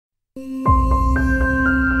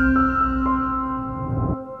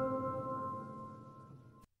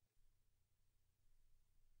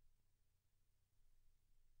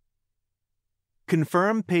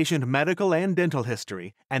Confirm patient medical and dental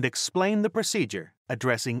history and explain the procedure,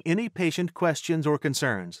 addressing any patient questions or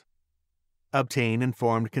concerns. Obtain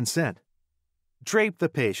informed consent. Drape the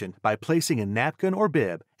patient by placing a napkin or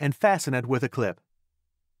bib and fasten it with a clip.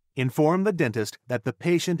 Inform the dentist that the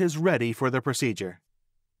patient is ready for the procedure.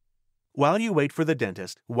 While you wait for the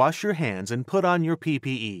dentist, wash your hands and put on your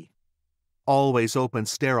PPE. Always open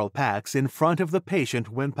sterile packs in front of the patient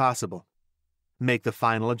when possible. Make the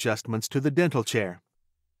final adjustments to the dental chair.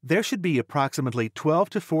 There should be approximately 12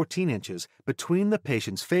 to 14 inches between the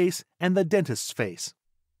patient's face and the dentist's face.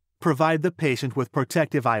 Provide the patient with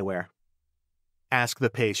protective eyewear. Ask the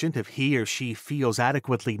patient if he or she feels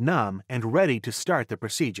adequately numb and ready to start the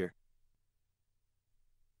procedure.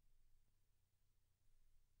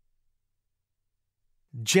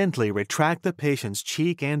 Gently retract the patient's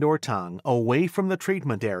cheek and/or tongue away from the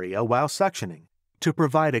treatment area while suctioning to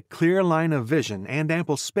provide a clear line of vision and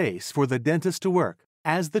ample space for the dentist to work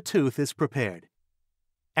as the tooth is prepared.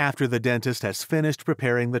 After the dentist has finished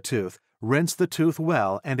preparing the tooth, rinse the tooth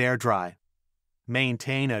well and air dry.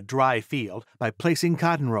 Maintain a dry field by placing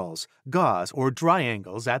cotton rolls, gauze, or dry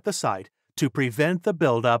angles at the site to prevent the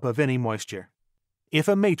buildup of any moisture. If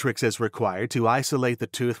a matrix is required to isolate the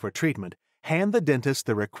tooth for treatment, hand the dentist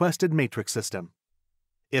the requested matrix system.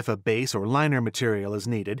 If a base or liner material is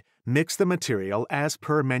needed, mix the material as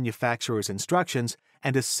per manufacturer's instructions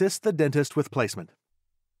and assist the dentist with placement.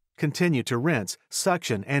 Continue to rinse,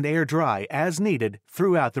 suction, and air dry as needed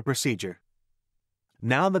throughout the procedure.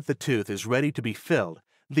 Now that the tooth is ready to be filled,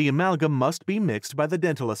 the amalgam must be mixed by the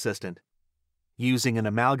dental assistant. Using an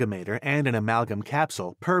amalgamator and an amalgam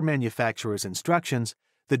capsule per manufacturer's instructions,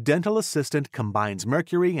 the dental assistant combines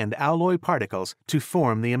mercury and alloy particles to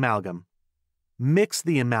form the amalgam. Mix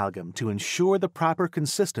the amalgam to ensure the proper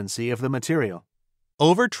consistency of the material.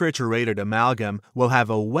 Over-triturated amalgam will have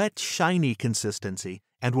a wet, shiny consistency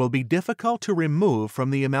and will be difficult to remove from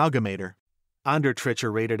the amalgamator.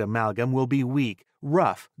 Under-triturated amalgam will be weak,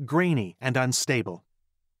 rough, grainy, and unstable.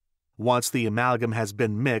 Once the amalgam has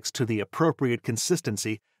been mixed to the appropriate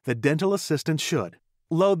consistency, the dental assistant should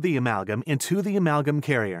load the amalgam into the amalgam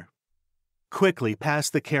carrier. Quickly pass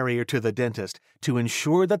the carrier to the dentist to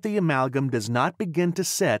ensure that the amalgam does not begin to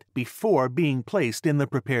set before being placed in the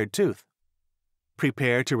prepared tooth.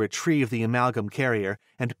 Prepare to retrieve the amalgam carrier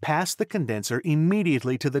and pass the condenser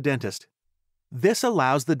immediately to the dentist. This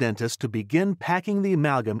allows the dentist to begin packing the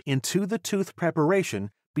amalgam into the tooth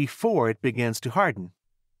preparation before it begins to harden.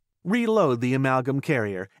 Reload the amalgam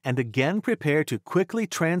carrier and again prepare to quickly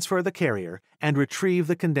transfer the carrier and retrieve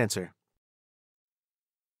the condenser.